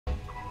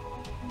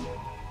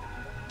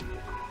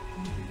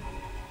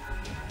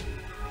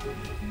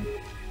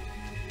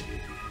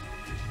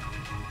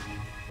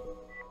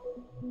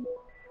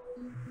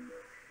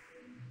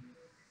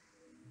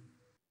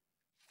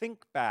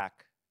Think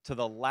back to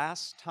the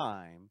last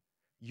time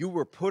you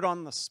were put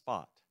on the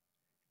spot.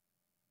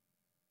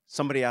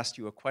 Somebody asked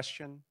you a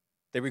question,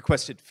 they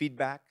requested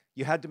feedback,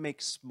 you had to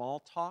make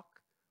small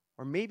talk,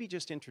 or maybe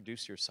just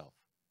introduce yourself.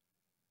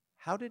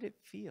 How did it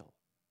feel?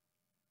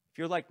 If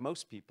you're like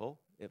most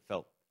people, it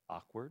felt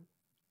awkward,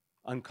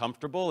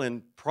 uncomfortable,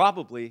 and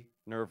probably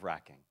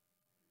nerve-wracking.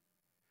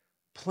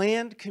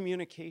 Planned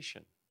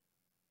communication,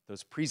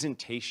 those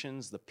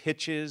presentations, the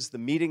pitches, the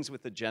meetings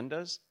with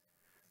agendas,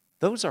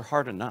 those are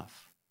hard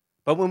enough.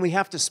 But when we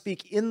have to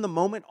speak in the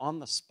moment on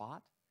the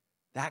spot,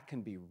 that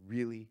can be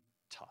really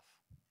tough.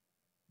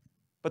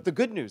 But the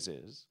good news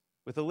is,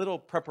 with a little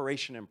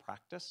preparation and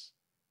practice,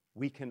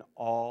 we can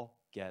all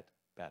get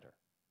better.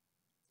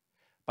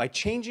 By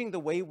changing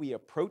the way we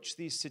approach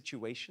these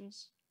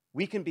situations,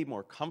 we can be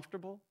more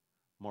comfortable,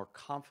 more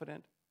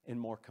confident, and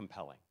more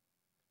compelling.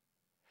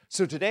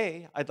 So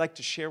today, I'd like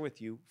to share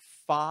with you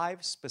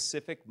 5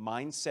 specific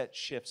mindset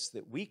shifts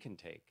that we can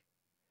take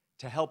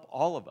to help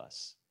all of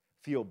us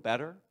feel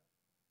better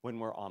when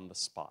we're on the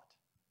spot.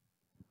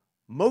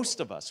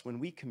 Most of us, when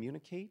we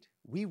communicate,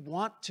 we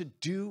want to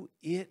do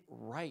it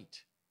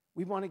right.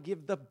 We want to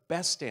give the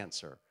best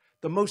answer,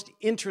 the most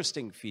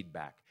interesting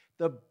feedback,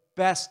 the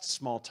best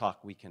small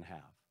talk we can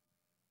have.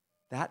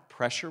 That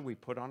pressure we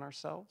put on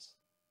ourselves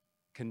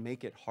can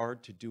make it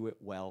hard to do it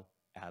well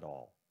at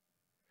all.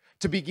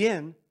 To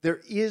begin, there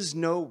is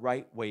no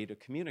right way to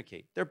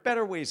communicate. There are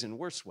better ways and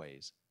worse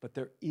ways, but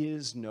there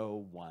is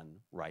no one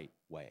right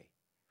way.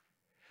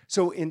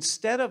 So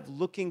instead of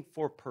looking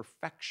for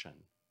perfection,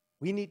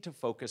 we need to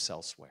focus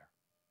elsewhere.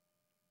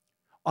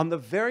 On the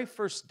very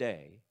first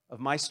day of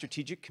my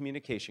strategic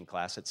communication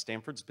class at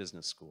Stanford's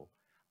Business School,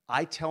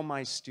 I tell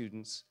my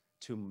students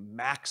to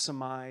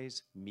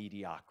maximize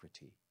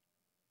mediocrity.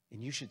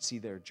 And you should see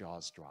their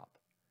jaws drop.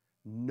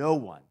 No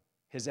one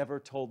has ever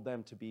told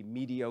them to be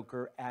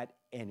mediocre at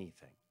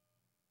anything.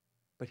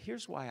 But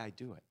here's why I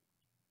do it.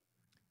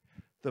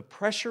 The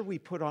pressure we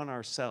put on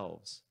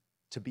ourselves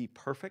to be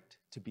perfect,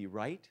 to be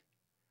right,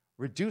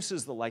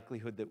 reduces the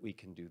likelihood that we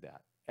can do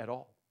that at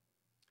all.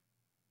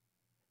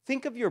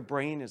 Think of your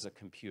brain as a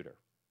computer.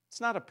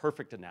 It's not a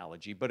perfect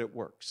analogy, but it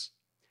works.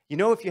 You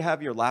know, if you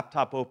have your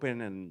laptop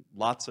open and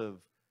lots of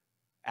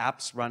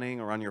apps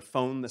running, or on your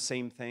phone, the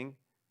same thing,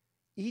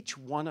 each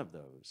one of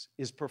those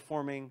is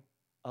performing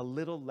a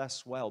little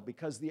less well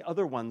because the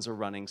other ones are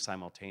running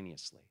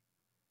simultaneously.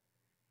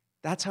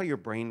 That's how your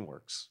brain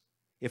works.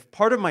 If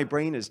part of my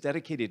brain is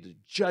dedicated to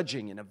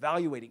judging and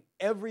evaluating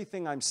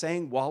everything I'm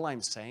saying while I'm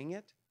saying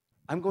it,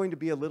 I'm going to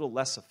be a little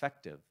less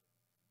effective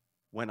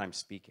when I'm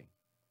speaking.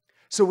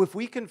 So if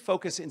we can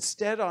focus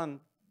instead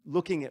on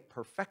looking at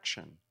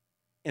perfection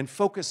and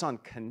focus on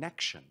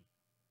connection,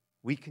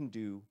 we can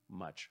do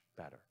much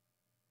better.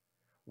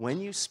 When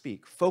you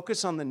speak,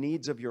 focus on the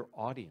needs of your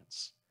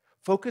audience.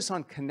 Focus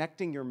on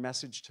connecting your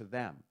message to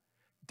them.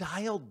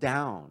 Dial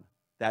down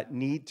that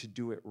need to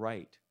do it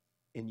right,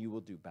 and you will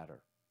do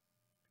better.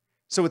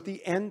 So at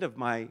the end of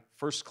my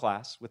first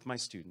class with my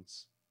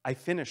students, I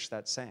finish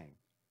that saying.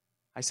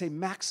 I say,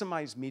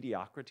 maximize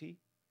mediocrity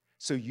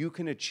so you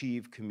can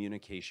achieve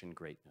communication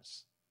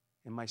greatness.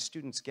 And my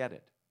students get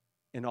it,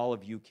 and all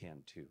of you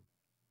can too.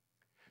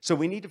 So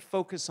we need to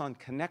focus on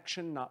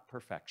connection, not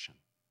perfection.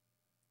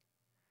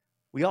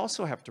 We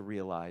also have to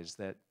realize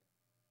that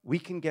we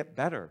can get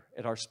better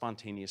at our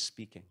spontaneous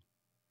speaking.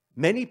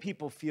 Many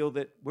people feel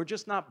that we're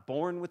just not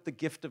born with the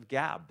gift of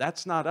gab.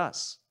 That's not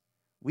us.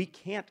 We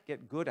can't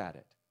get good at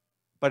it.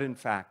 But in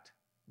fact,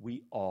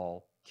 we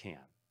all can.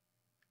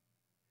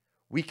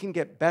 We can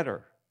get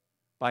better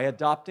by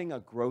adopting a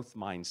growth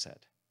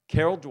mindset.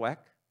 Carol Dweck,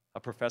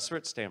 a professor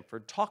at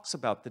Stanford, talks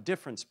about the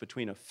difference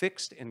between a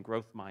fixed and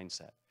growth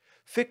mindset.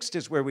 Fixed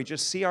is where we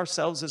just see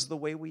ourselves as the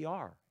way we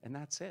are, and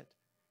that's it.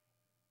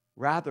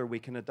 Rather, we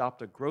can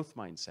adopt a growth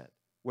mindset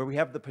where we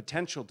have the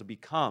potential to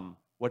become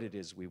what it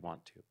is we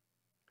want to.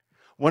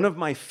 One of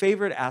my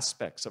favorite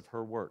aspects of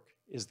her work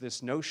is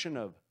this notion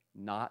of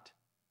not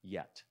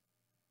yet.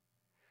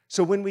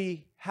 So when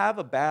we have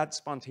a bad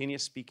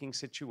spontaneous speaking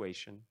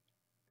situation,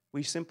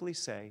 we simply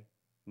say,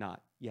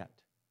 not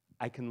yet.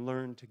 I can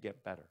learn to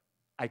get better.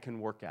 I can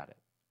work at it.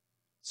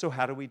 So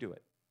how do we do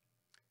it?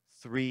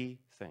 3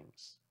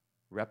 things: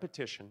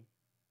 repetition,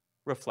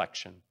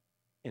 reflection,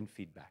 and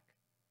feedback.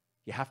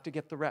 You have to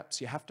get the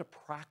reps. You have to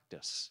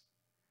practice.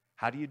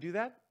 How do you do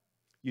that?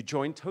 You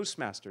join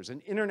Toastmasters,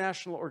 an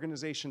international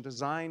organization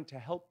designed to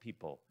help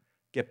people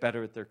get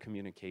better at their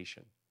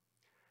communication.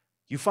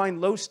 You find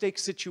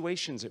low-stakes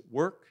situations at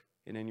work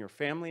and in your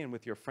family and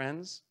with your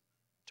friends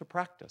to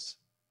practice.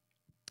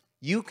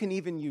 You can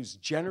even use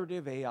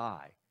generative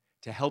AI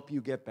to help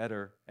you get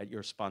better at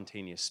your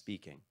spontaneous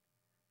speaking.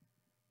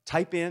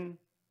 Type in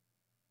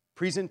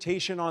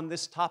presentation on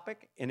this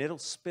topic, and it'll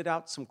spit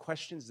out some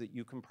questions that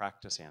you can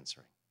practice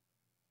answering.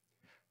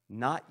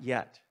 Not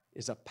yet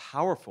is a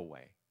powerful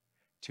way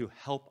to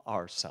help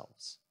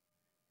ourselves.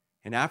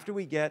 And after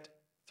we get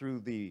through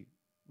the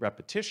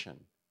repetition,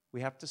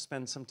 we have to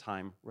spend some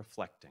time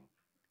reflecting.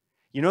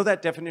 You know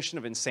that definition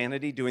of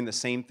insanity, doing the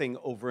same thing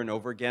over and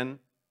over again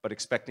but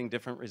expecting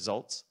different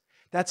results?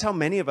 That's how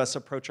many of us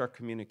approach our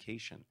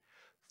communication.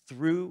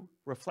 Through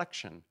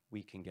reflection,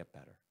 we can get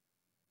better.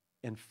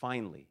 And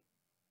finally,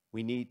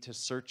 we need to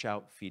search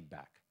out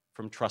feedback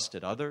from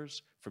trusted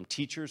others, from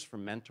teachers,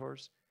 from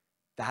mentors.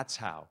 That's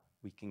how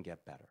we can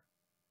get better.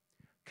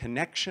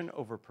 Connection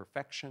over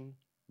perfection,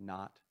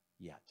 not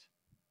yet.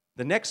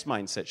 The next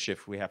mindset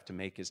shift we have to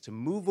make is to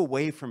move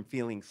away from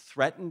feeling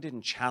threatened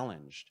and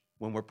challenged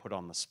when we're put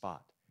on the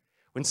spot.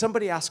 When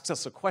somebody asks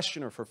us a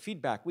question or for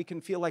feedback, we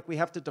can feel like we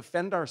have to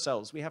defend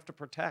ourselves, we have to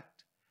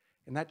protect.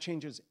 And that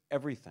changes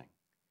everything.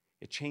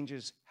 It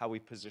changes how we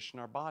position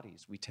our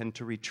bodies. We tend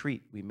to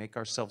retreat. We make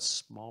ourselves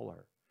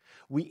smaller.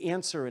 We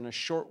answer in a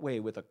short way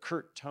with a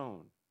curt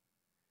tone.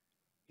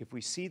 If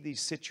we see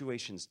these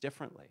situations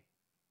differently,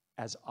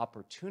 as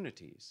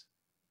opportunities,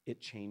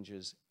 it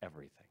changes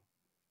everything.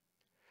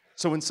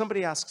 So when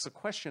somebody asks a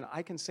question,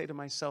 I can say to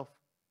myself,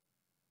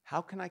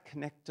 how can I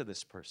connect to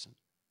this person?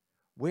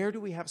 Where do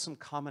we have some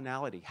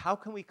commonality? How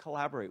can we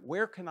collaborate?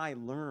 Where can I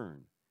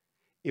learn?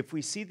 If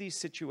we see these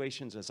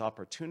situations as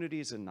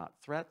opportunities and not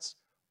threats,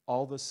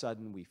 all of a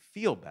sudden we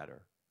feel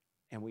better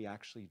and we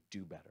actually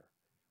do better.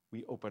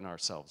 We open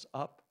ourselves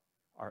up,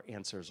 our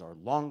answers are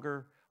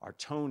longer, our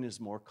tone is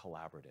more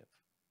collaborative.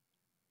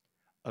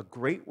 A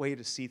great way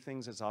to see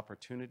things as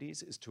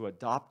opportunities is to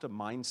adopt a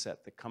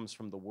mindset that comes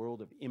from the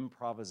world of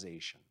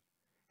improvisation,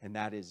 and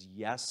that is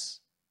yes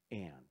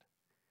and.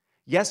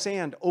 Yes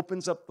and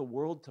opens up the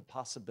world to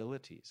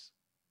possibilities.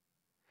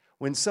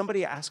 When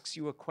somebody asks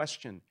you a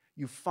question,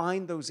 you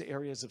find those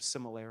areas of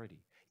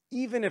similarity.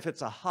 Even if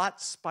it's a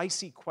hot,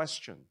 spicy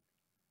question,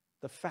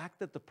 the fact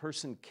that the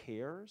person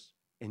cares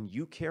and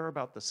you care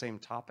about the same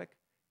topic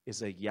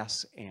is a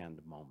yes and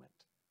moment.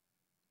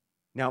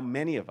 Now,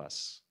 many of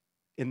us,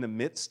 in the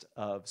midst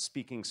of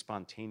speaking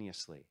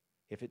spontaneously,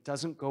 if it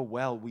doesn't go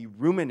well, we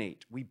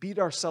ruminate, we beat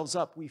ourselves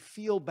up, we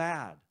feel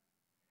bad.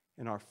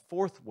 And our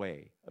fourth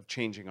way of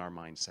changing our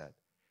mindset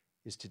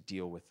is to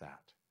deal with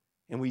that.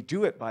 And we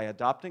do it by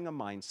adopting a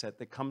mindset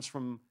that comes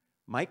from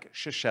Mike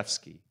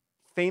Krzyzewski,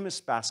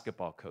 famous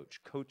basketball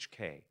coach, Coach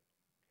K.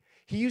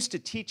 He used to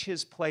teach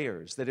his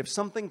players that if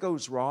something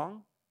goes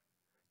wrong,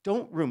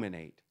 don't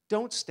ruminate,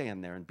 don't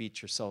stand there and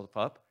beat yourself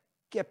up,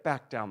 get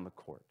back down the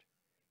court.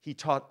 He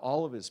taught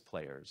all of his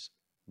players,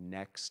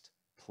 next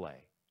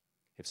play.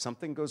 If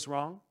something goes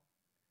wrong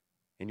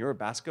and you're a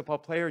basketball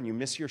player and you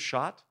miss your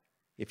shot,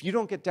 if you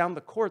don't get down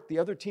the court, the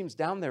other team's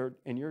down there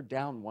and you're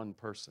down one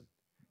person.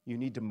 You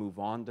need to move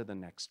on to the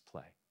next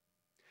play.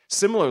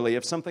 Similarly,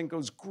 if something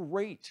goes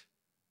great,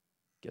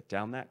 get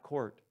down that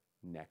court,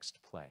 next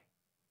play.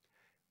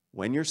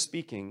 When you're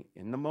speaking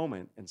in the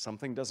moment and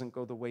something doesn't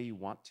go the way you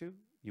want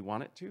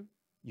it to,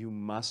 you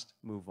must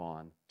move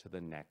on to the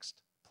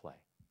next play.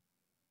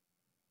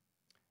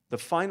 The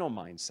final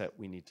mindset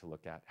we need to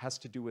look at has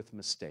to do with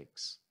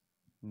mistakes.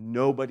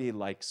 Nobody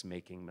likes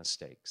making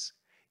mistakes,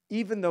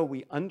 even though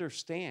we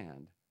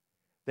understand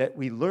that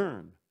we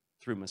learn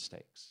through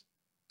mistakes.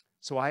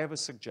 So I have a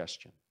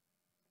suggestion.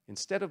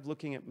 Instead of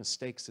looking at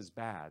mistakes as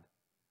bad,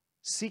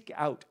 seek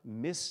out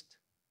missed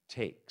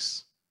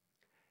takes.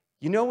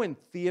 You know, in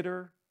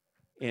theater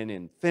and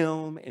in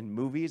film and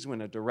movies,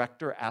 when a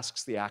director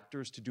asks the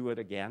actors to do it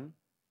again,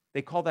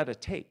 they call that a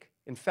take.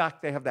 In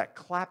fact, they have that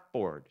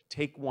clapboard,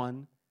 take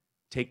one,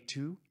 take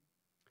two.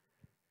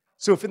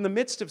 So if in the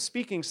midst of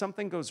speaking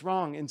something goes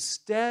wrong,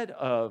 instead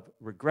of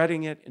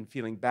regretting it and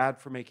feeling bad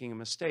for making a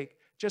mistake,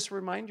 just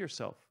remind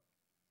yourself,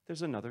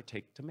 there's another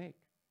take to make.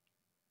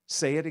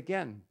 Say it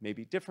again,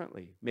 maybe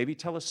differently, maybe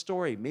tell a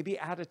story, maybe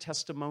add a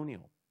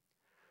testimonial.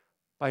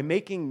 By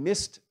making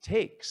missed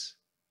takes,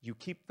 you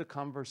keep the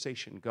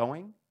conversation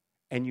going,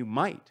 and you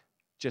might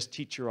just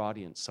teach your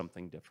audience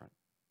something different.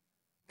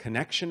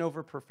 Connection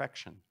over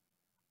perfection,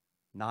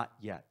 not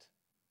yet.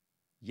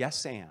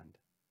 Yes and,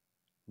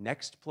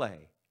 next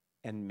play,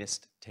 and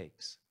missed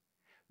takes.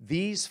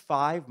 These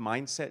 5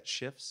 mindset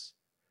shifts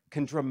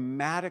can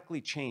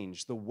dramatically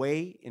change the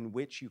way in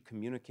which you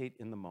communicate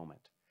in the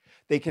moment.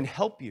 They can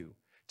help you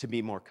to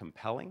be more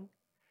compelling,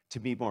 to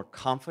be more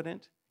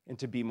confident, and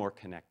to be more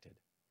connected.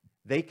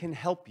 They can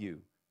help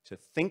you to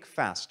think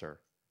faster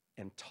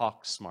and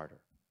talk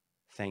smarter.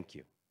 Thank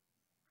you.